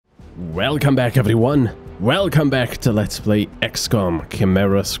Welcome back, everyone. Welcome back to Let's Play XCOM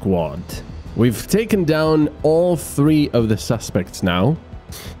Chimera Squad. We've taken down all 3 of the suspects now,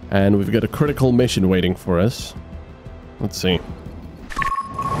 and we've got a critical mission waiting for us. Let's see.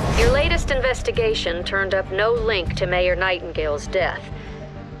 Your latest investigation turned up no link to Mayor Nightingale's death,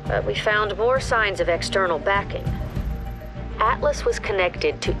 but we found more signs of external backing. Atlas was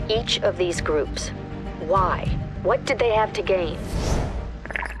connected to each of these groups. Why? What did they have to gain?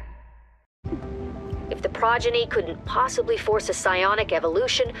 If the progeny couldn't possibly force a psionic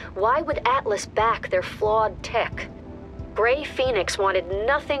evolution, why would Atlas back their flawed tech? Grey Phoenix wanted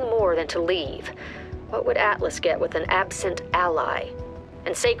nothing more than to leave. What would Atlas get with an absent ally?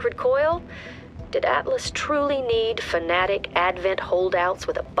 And Sacred Coil? Did Atlas truly need fanatic Advent holdouts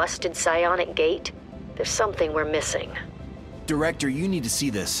with a busted psionic gate? There's something we're missing. Director, you need to see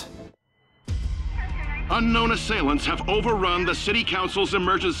this. Unknown assailants have overrun the City Council's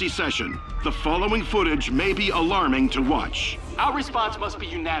emergency session. The following footage may be alarming to watch. Our response must be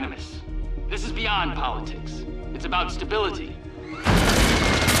unanimous. This is beyond politics. It's about stability.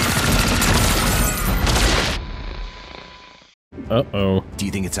 Uh-oh. Do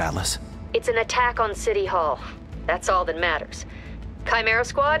you think it's Atlas? It's an attack on City Hall. That's all that matters. Chimera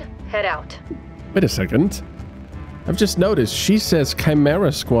Squad, head out. Wait a second. I've just noticed she says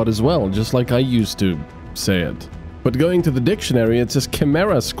Chimera Squad as well, just like I used to say it. But going to the dictionary, it says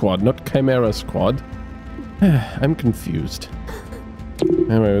Chimera Squad, not Chimera Squad. I'm confused.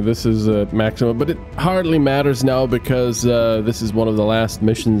 Anyway, this is maximum, but it hardly matters now because this is one of the last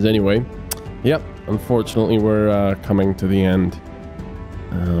missions anyway. Yep, unfortunately we're coming to the end.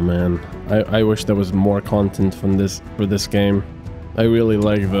 Oh man, I wish there was more content from for this game. I really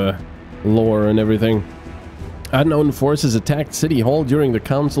like the lore and everything. Unknown forces attacked City Hall during the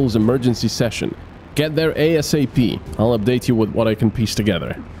Council's emergency session. Get there ASAP. I'll update you with what I can piece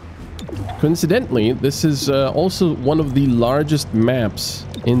together. Coincidentally, this is also one of the largest maps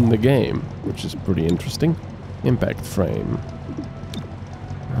in the game, which is pretty interesting. Impact frame.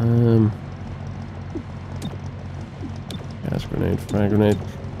 Gas grenade, frag grenade.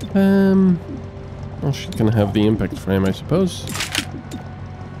 Well, she's gonna have the impact frame, I suppose.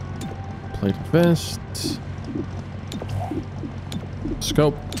 Plated vest.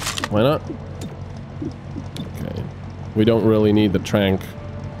 Scope. Why not? Okay. We don't really need the trank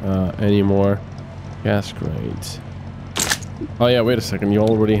anymore. Gas grenade. Oh yeah, wait a second. You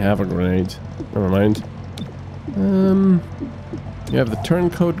already have a grenade. Never mind. You have the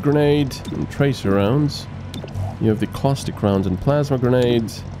turncoat grenade and tracer rounds. You have the caustic rounds and plasma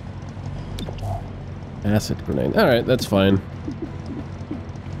grenades. Acid grenade. Alright, that's fine.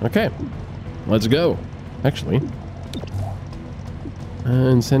 Okay. Let's go. Actually.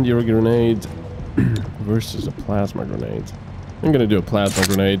 Incendiary grenade versus a plasma grenade. I'm gonna do a plasma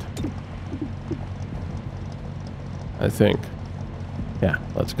grenade. I think. Yeah,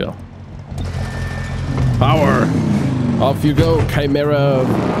 let's go. Power! Off you go, Chimera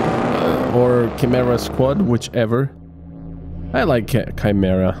or Chimera Squad, whichever. I like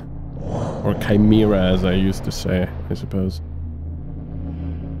Chimera. Or Chimera, as I used to say, I suppose.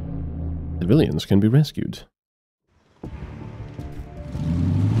 Civilians can be rescued.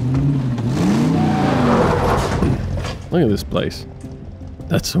 Look at this place.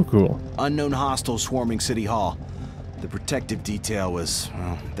 That's so cool. Unknown hostiles swarming City Hall. The protective detail was,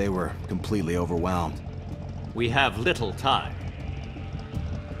 well, they were completely overwhelmed. We have little time.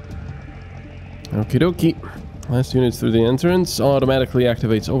 Okie dokie. Last units through the entrance. Automatically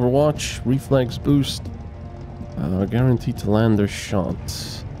activates Overwatch. Reflex boost. Guaranteed to land their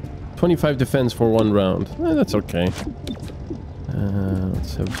shots. 25 defense for 1 round. That's okay.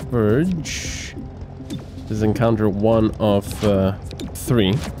 Let's have Verge. This is encounter 1 of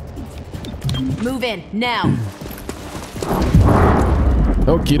 3. Move in, now!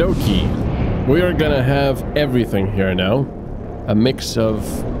 Okie dokie. We are gonna have everything here now. A mix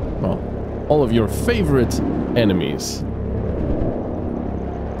of, well, all of your favorite enemies.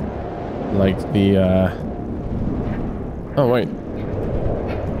 Like the, oh wait.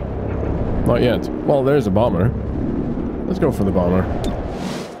 Not yet. Well, there's a bomber. Let's go for the bomber.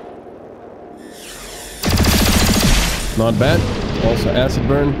 Not bad. Also acid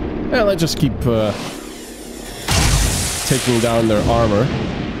burn. Yeah, let's just keep taking down their armor.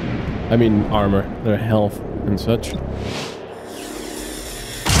 I mean armor, their health and such.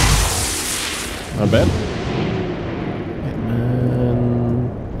 Not bad.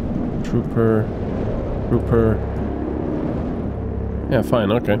 And trooper. Yeah,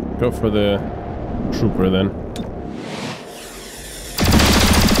 fine, okay. Go for the trooper then.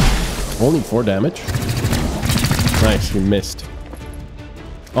 Only 4 damage. Nice, you missed.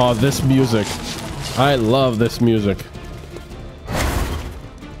 Oh, this music. I love this music.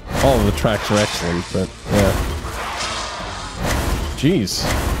 All of the tracks are excellent, but yeah. Jeez.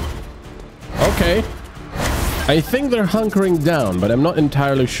 Okay. I think they're hunkering down, but I'm not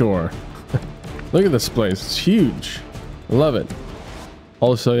entirely sure. Look at this place. It's huge. Love it.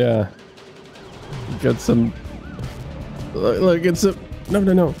 Also, yeah. Got some... Look, it's a...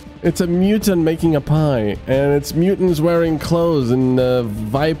 No. It's a mutant making a pie. And it's mutants wearing clothes and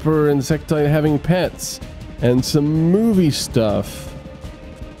Viper insectoid having pets. And some movie stuff.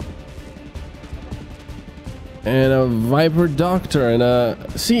 And a Viper doctor and a...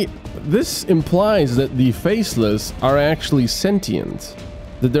 See, this implies that the faceless are actually sentient.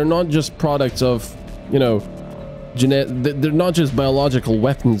 That they're not just products of, you know, they're not just biological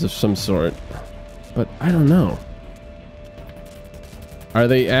weapons of some sort. But I don't know. Are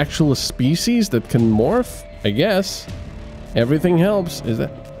they actual species that can morph? I guess. Everything helps. Is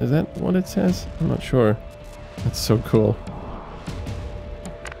that what it says? I'm not sure. That's so cool.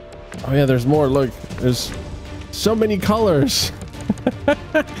 Oh yeah, there's more. Look, there's so many colors.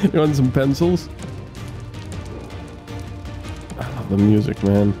 You want some pencils? I love the music,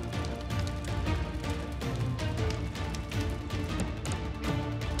 man.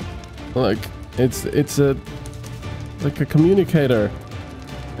 Look, it's like a communicator,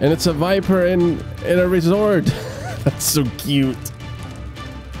 and it's a Viper in a resort. That's so cute.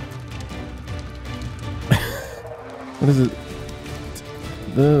 What is it?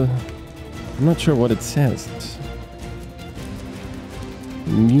 I'm not sure what it says.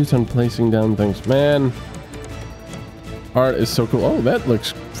 Mutant placing down things. Man, art is so cool. Oh, that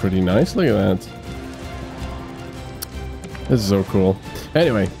looks pretty nice. Look at that. This is so cool.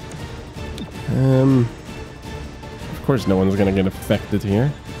 Anyway, of course no one's gonna get affected here.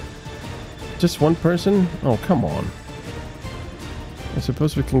 Just one person? Oh, come on. I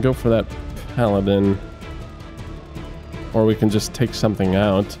suppose we can go for that paladin. Or we can just take something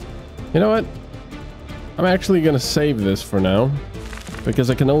out. You know what? I'm actually gonna save this for now.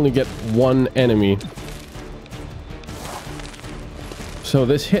 Because I can only get one enemy. So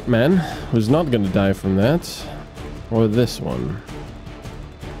this hitman, who's not gonna die from that. Or this one.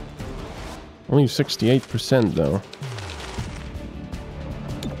 Only 68% though.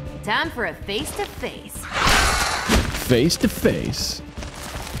 Time for a face-to-face. Face-to-face.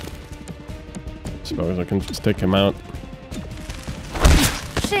 Suppose I can just take him out.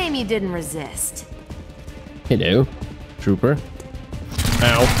 Shame you didn't resist. Hello, trooper.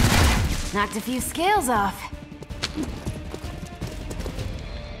 Ow. Knocked a few scales off.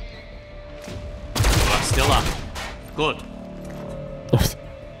 Still up. Good.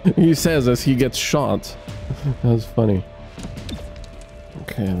 He says as he gets shot. That was funny.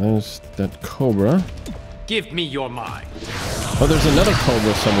 Okay, there's that cobra. Give me your mind. Oh, there's another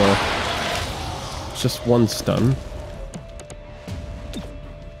cobra somewhere. It's just one stun.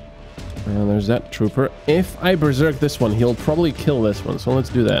 And there's that trooper. If I berserk this one, he'll probably kill this one. So let's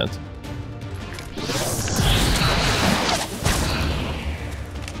do that.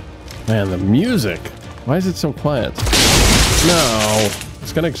 Man, the music. Why is it so quiet? No.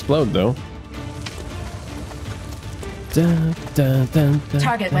 It's gonna explode though.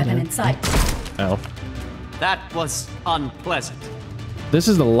 Target weapon in sight. Ow. That was unpleasant. This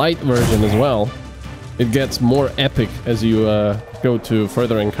is the light version as well. It gets more epic as you go to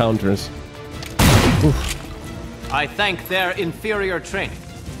further encounters. Oof. I thank their inferior training.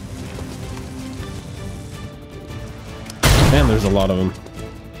 Man, there's a lot of them.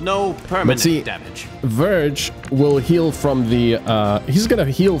 No permanent see, damage. Verge will heal from the... he's gonna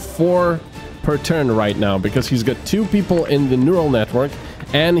heal 4 per turn right now because he's got 2 people in the neural network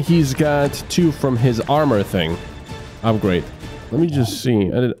and he's got 2 from his armor thing. Upgrade. Let me just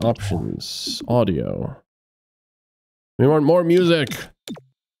see. Edit options. Audio. We want more music.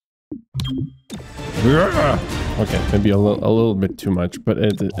 Okay, maybe a little bit too much, but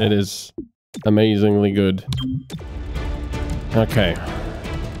it is amazingly good. Okay.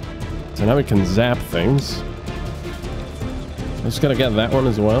 So now we can zap things. I'm just gonna get that one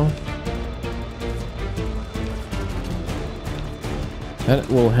as well. That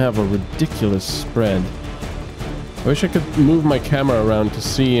will have a ridiculous spread. I wish I could move my camera around to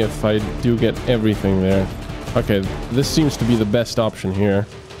see if I do get everything there. Okay, this seems to be the best option here.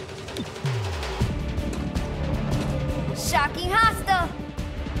 Shocking hostile.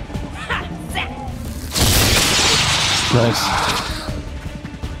 Nice.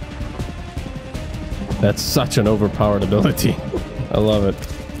 That's such an overpowered ability. I love it.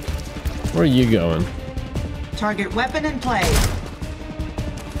 Where are you going? Target weapon in play.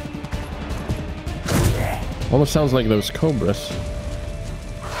 Almost sounds like those cobras.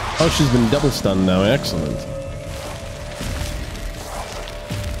 Oh, she's been double stunned now. Excellent.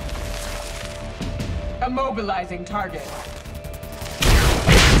 Immobilizing target.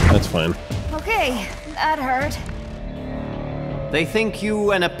 That's fine. Okay, that hurt. They think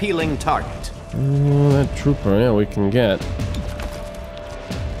you an appealing target. Oh, that trooper, yeah, we can get.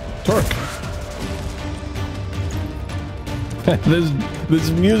 Torque. this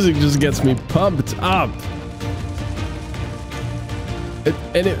music just gets me pumped up.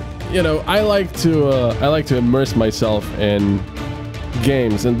 You know, I like to immerse myself in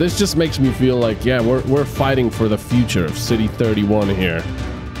games, and this just makes me feel like, yeah, we're fighting for the future of City 31 here.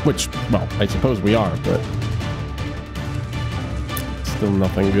 Which, well, I suppose we are, but still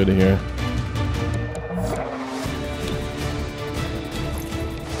nothing good here.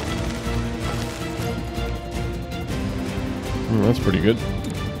 That's pretty good.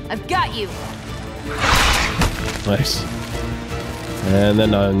 I've got you. Nice. And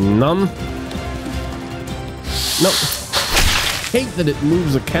then a num. Nope. Hate that it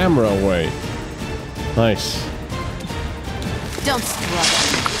moves the camera away. Nice. Don't struggle.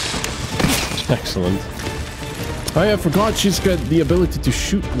 Excellent. Oh yeah, I forgot she's got the ability to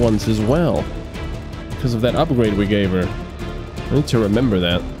shoot once as well. Because of that upgrade we gave her. I need to remember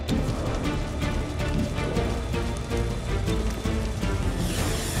that.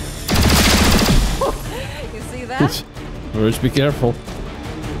 You see that? First, be careful.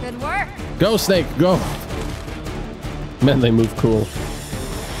 Good work. Go, Snake, go! Man, they move cool.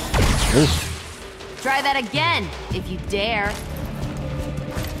 Ooh. Try that again, if you dare.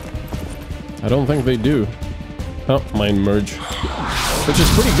 I don't think they do. Oh, mind merge. Which is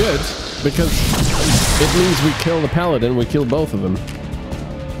pretty good, because it means we kill the paladin, we kill both of them.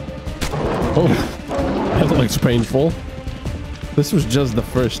 Oh, that looks painful. This was just the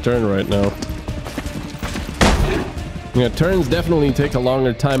first turn right now. Yeah, turns definitely take a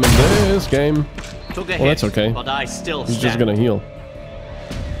longer time in this game. Took a Well, that's hit, okay. but I still He's stand. just gonna heal.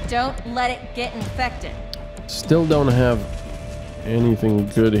 Don't let it get infected. Still don't have anything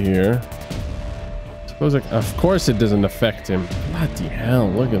good here. Suppose, like, of course it doesn't affect him. Bloody hell,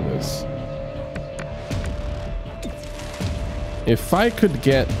 look at this. If I could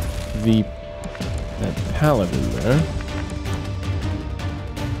get that paladin there.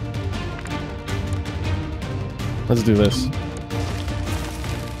 Let's do this.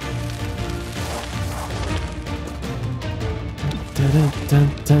 Dun, dun,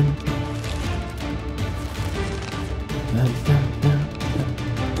 dun. Dun, dun, dun,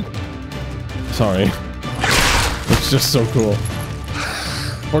 dun. Sorry. It's just so cool.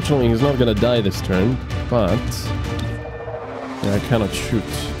 Fortunately, he's not gonna die this turn, but yeah, I cannot shoot.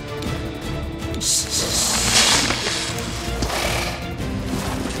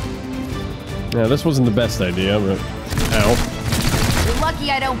 Yeah, this wasn't the best idea, but ow. You're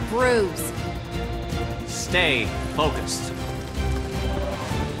lucky I don't bruise. Stay focused.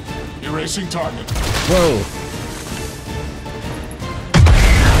 Erasing target. Whoa.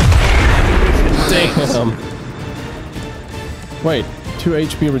 Damn. Wait, 2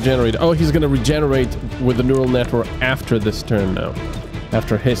 HP regenerate. Oh, he's gonna regenerate with the neural network after this turn now.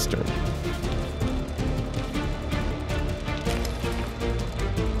 After his turn.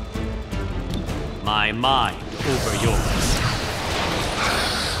 My mind over yours.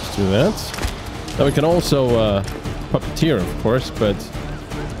 Let's do that. Now we can also puppeteer, of course, but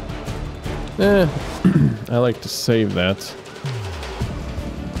I like to save that.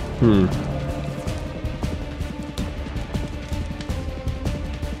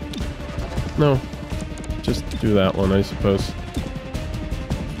 No, just do that one, I suppose.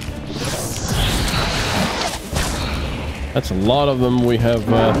 That's a lot of them we have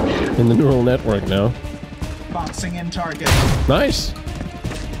in the neural network now. Boxing in target. Nice.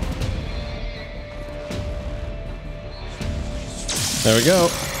 There we go.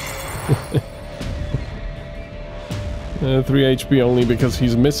 3 HP only because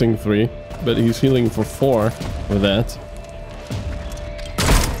he's missing 3, but he's healing for 4 with that.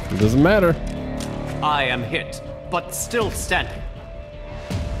 It doesn't matter. I am hit, but still standing.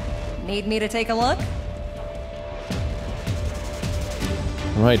 Need me to take a look?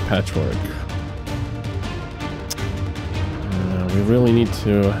 Right, Patchwork. We really need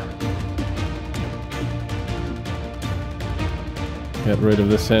to get rid of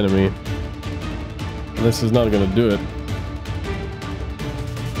this enemy. This is not going to do it.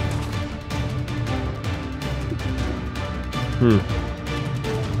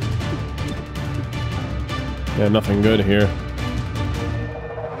 Yeah, nothing good here.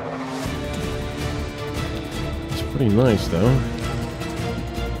 It's pretty nice, though.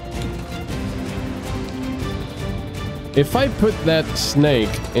 If I put that snake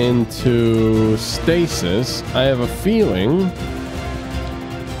into stasis, I have a feeling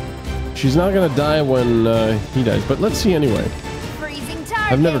she's not gonna die when he dies. But let's see anyway. Freezing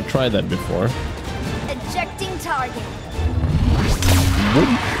target. I've never tried that before. Ejecting target.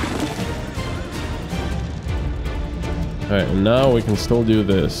 Alright, and now we can still do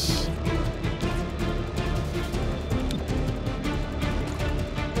this.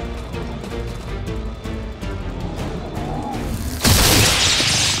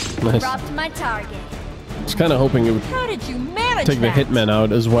 Nice. Dropped my target. I was kind of hoping it would How did you manage take the that? hitman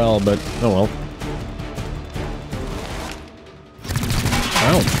out as well, but oh well.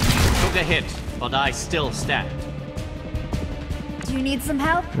 Wow. Took a hit, but I still stand. Do you need some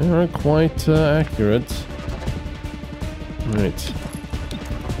help? They are quite accurate. Right.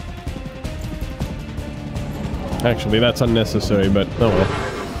 Actually, that's unnecessary, but oh well.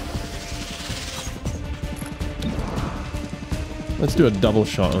 Let's do a double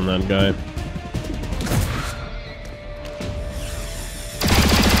shot on that guy.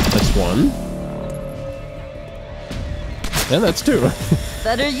 That's one. And that's two.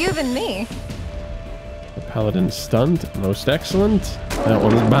 Better you than me. The paladin stunned. Most excellent. That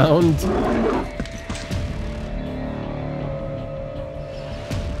one's bound.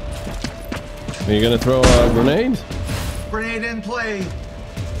 Are you gonna throw a grenade? Grenade in play.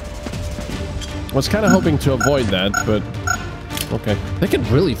 I was kind of hoping to avoid that, but okay. They can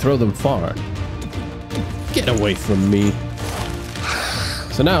really throw them far. Get away from me.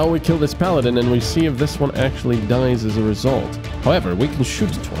 So now we kill this paladin and we see if this one actually dies as a result. However, we can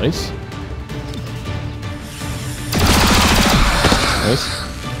shoot twice. Nice.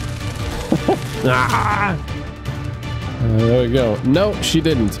 Ah! There we go. No, she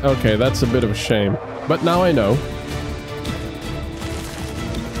didn't. Okay, that's a bit of a shame. But now I know.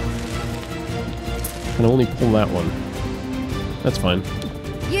 I can only pull that one. That's fine.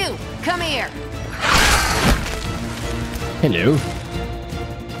 You, come here. Hello.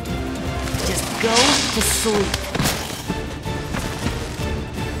 Just go to sleep.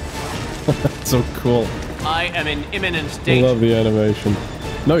 That's so cool. I am in imminent I danger. love the animation.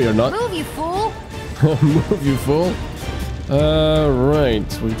 No, you're not. Move, you fool. Move, you fool.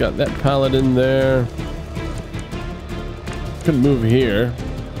 Right. We've got that paladin there. Could move here.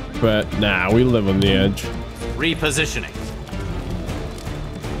 But nah, we live on the edge. Repositioning.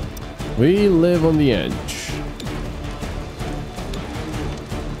 We live on the edge.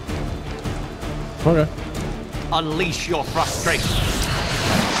 Okay. Unleash your frustration.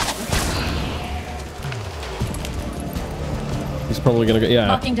 He's probably gonna go. Yeah.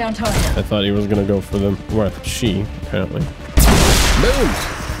 Locking down target. I thought he was gonna go for them. Well, she, apparently. Boom!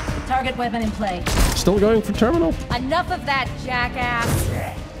 Target weapon in play. Still going for terminal? Enough of that, jackass.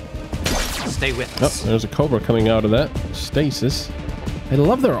 Stay with Oh, us. there's a cobra coming out of that. Stasis. I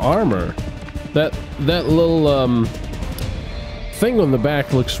love their armor. That little thing on the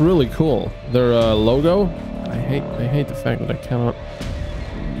back looks really cool. Their logo. I hate the fact that I cannot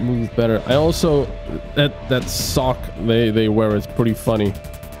move better. I also that sock they wear is pretty funny.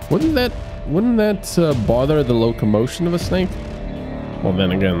 Wouldn't that bother the locomotion of a snake? Well,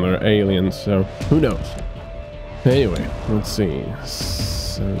 then again, they're aliens, so who knows? Anyway, let's see.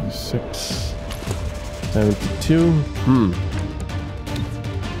 76, 72.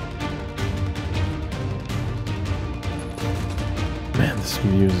 Man, this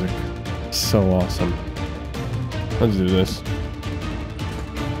music is so awesome. Let's do this.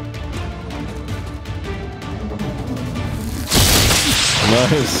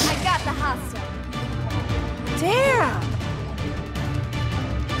 Nice. I got the hostile. Damn.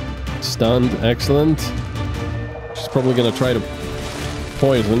 Stunned, excellent. She's probably gonna try to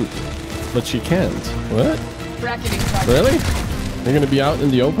poison, but she can't. What? Bracketing target. Really? You're gonna be out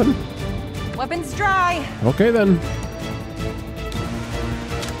in the open? Weapons dry. Okay then.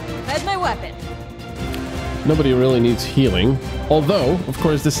 Here's my weapon. Nobody really needs healing. Although, of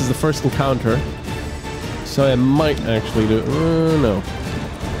course, this is the first encounter. So I might actually do... no.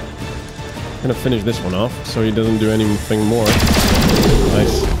 I'm gonna finish this one off so he doesn't do anything more.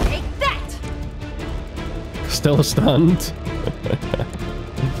 Nice. Take that. Still stunned.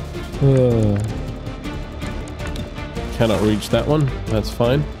 Cannot reach that one. That's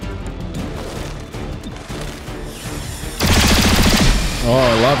fine.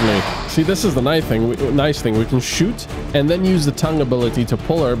 Oh, lovely. See, this is the nice thing. We can shoot and then use the tongue ability to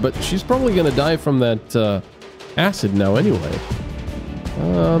pull her, but she's probably gonna die from that acid now anyway.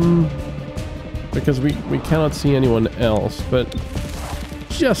 Because we cannot see anyone else, but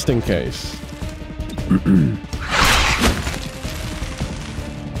just in case.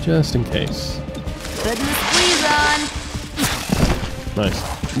 Just in case. Putting the squeeze on. Nice.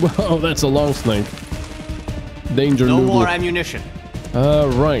 Whoa, that's a long snake. Danger No noodle. more ammunition.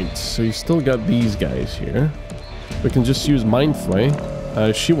 Right. So you still got these guys here. We can just use Mind Flay.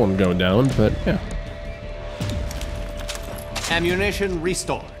 She won't go down, but yeah. Ammunition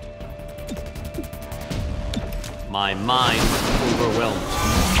restored. My mind overwhelmed.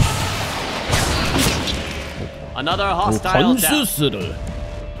 Another hostile down.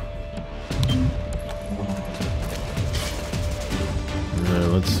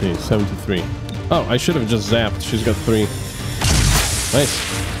 Let's see, 73. Oh, I should have just zapped. She's got 3.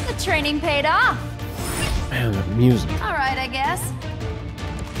 Nice. The training paid off. Man, that music. All right, I guess.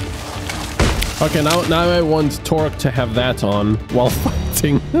 Okay, now I want Torque to have that on while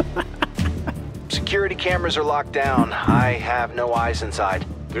fighting. Security cameras are locked down. I have no eyes inside.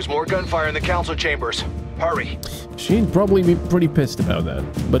 There's more gunfire in the council chambers. Hurry. She'd probably be pretty pissed about that,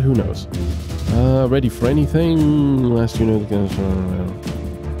 but who knows. Ready for anything. Last unit goes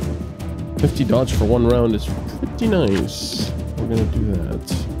 50 dodge for 1 round is pretty nice. We're gonna do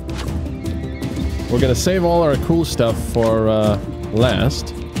that. We're gonna save all our cool stuff for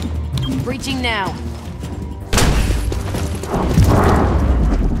last. Breaching now.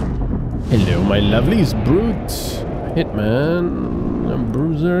 Hello, my lovelies. Brute. Hitman.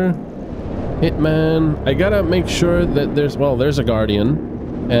 Bruiser. Hitman. I gotta make sure that there's a Guardian.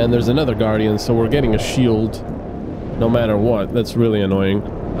 And there's another Guardian, so we're getting a shield no matter what. That's really annoying.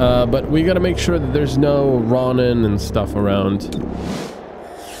 But we gotta make sure that there's no Ronin and stuff around.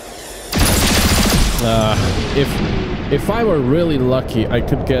 If I were really lucky, I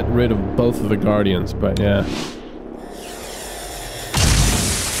could get rid of both of the Guardians, but yeah.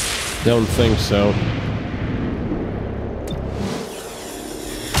 Don't think so.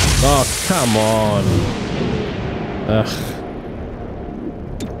 Oh, come on. Ugh.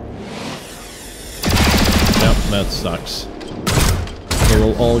 Yep, that sucks. They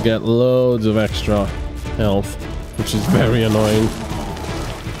will all get loads of extra health, which is very annoying.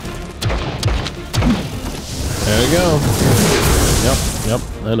 There we go. Yep,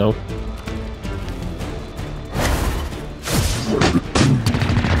 I know.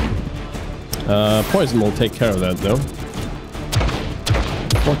 Poison will take care of that, though.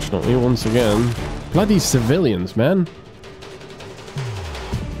 Fortunately, once again, bloody civilians, man.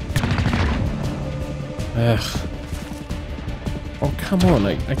 Ugh. Oh, come on,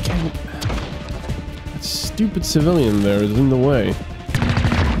 I can't... That stupid civilian there is in the way.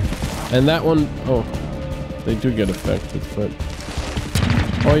 And that one... Oh, they do get affected, but...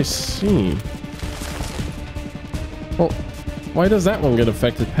 Oh, I see. Well, why does that one get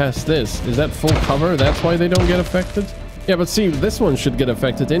affected past this? Is that full cover? That's why they don't get affected? Yeah, but see, this one should get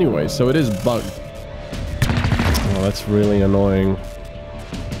affected anyway, so it is bugged. Oh, that's really annoying.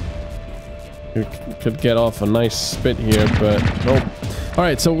 You could get off a nice spit here, but nope.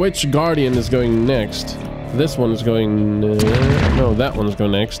 Alright, so which Guardian is going next? This one is going... no, that one's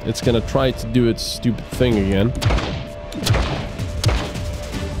going next. It's gonna try to do its stupid thing again.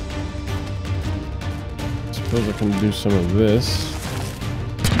 Suppose I can do some of this.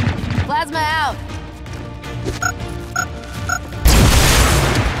 Plasma out.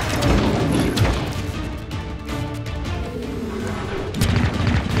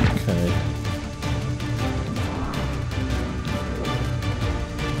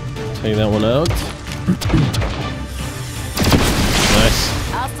 Take that one out. Nice.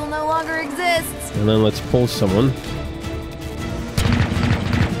 Hostile no longer exists. And then let's pull someone.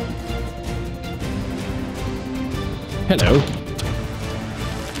 Hello.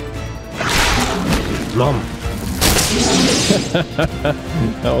 Mom.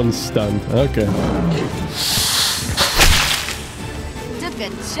 That one's stunned. Okay. Took a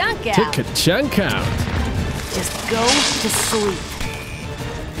chunk out. Took a chunk out. Just go to sleep.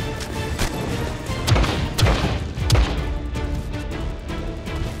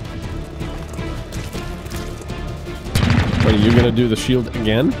 What, are you gonna do the shield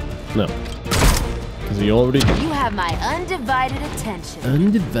again? No. Because he already did. You have my undivided attention.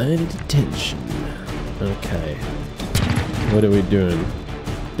 Undivided attention. Okay. What are we doing?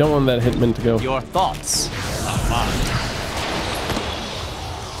 Don't want that hitman to go. Your thoughts are mine.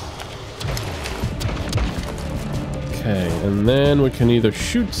 Okay, and then we can either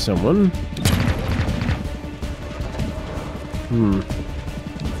shoot someone.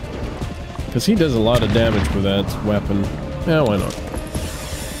 Because he does a lot of damage with that weapon. Yeah, why not?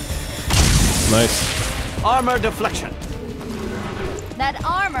 Nice. Armor deflection. That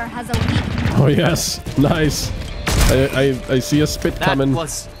armor has a weak... Oh, yes. Nice. I see a spit coming. That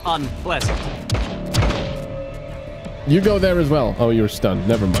was unpleasant. You go there as well. Oh, you're stunned.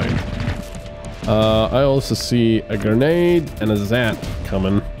 Never mind. I also see a grenade and a zap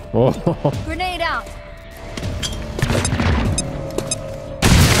coming. Oh. Grenade out.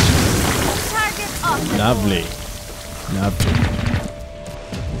 Target off the Lovely. Lovely.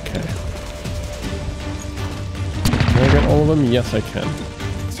 Okay. Can I get all of them? Yes, I can.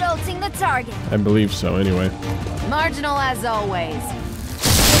 board. Jolting the target. I believe so, anyway. Marginal as always.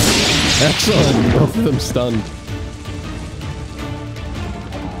 Excellent. Both of them stunned.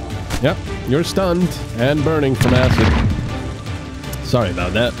 Yep, you're stunned and burning from acid. Sorry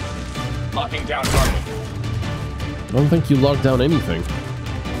about that. Locking down target. I don't think you locked down anything.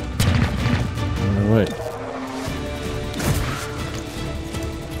 Alright.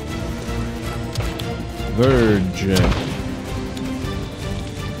 Verge.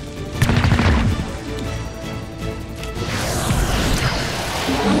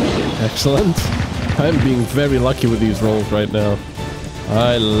 Excellent. I'm being very lucky with these rolls right now.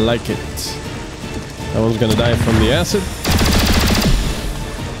 I like it. That one's gonna die from the acid.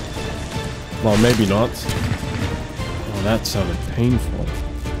 Well, maybe not. Oh, that sounded painful.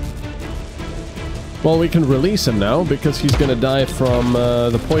 Well, we can release him now because he's gonna die from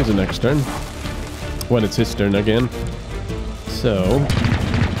the poison next turn. When it's his turn again. So,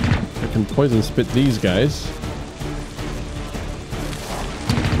 I can poison spit these guys.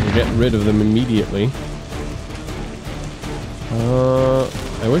 And get rid of them immediately.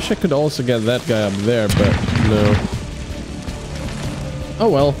 I wish I could also get that guy up there, but no. Oh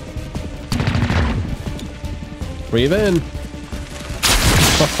well. Breathe in.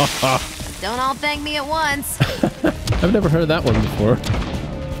 Don't all thank me at once. I've never heard that one before.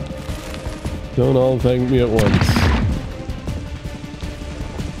 Don't all thank me at once.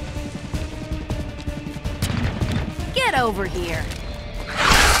 Get over here.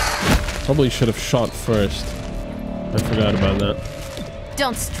 Probably should have shot first. I forgot about that.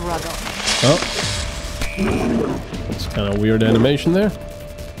 Don't struggle. Oh. That's kind of weird animation there.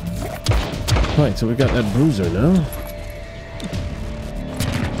 Right, so we got that bruiser now.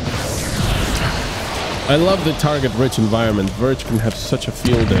 I love the target-rich environment. Verge can have such a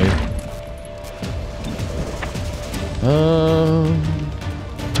field day.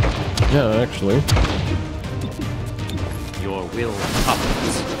 Yeah, actually. Your will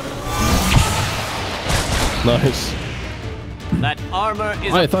puppets. Nice. That armor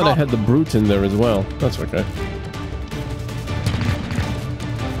is I thought I had the brute in there as well. That's okay.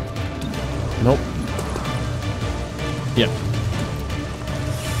 Nope. Yeah.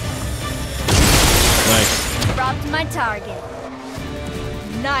 Nice. Dropped my target.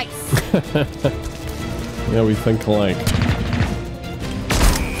 Nice. Yeah, we think alike.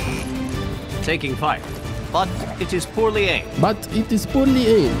 taking fire, but it is poorly aimed. But it is poorly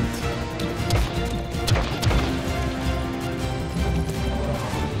aimed.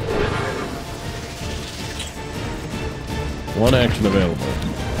 One action available.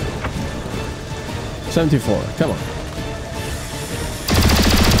 74. Come on.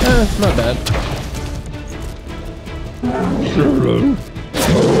 Not bad.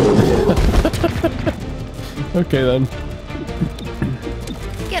 Okay then.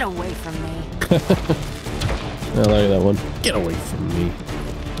 Get away from me. I like that one. Get away from me.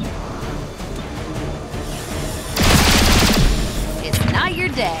 It's not your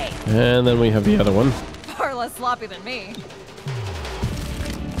day. And then we have the other one. Far less sloppy than me.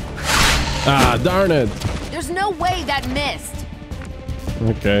 Ah, darn it. There's no way that missed.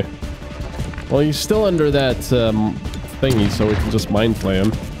 Okay. Well, he's still under that thingy, so we can just mind play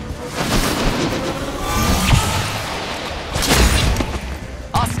him.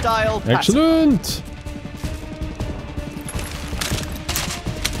 Hostile passive. Excellent!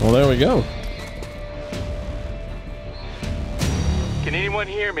 Well, there we go. Can anyone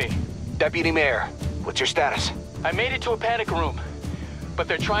hear me? Deputy Mayor, what's your status? I made it to a panic room, but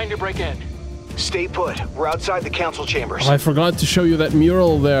they're trying to break in. Stay put. We're outside the council chambers. Oh, I forgot to show you that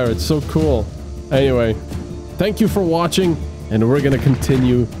mural there. It's so cool. Anyway, thank you for watching, and we're gonna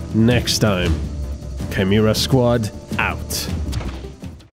continue next time. Chimera Squad, out.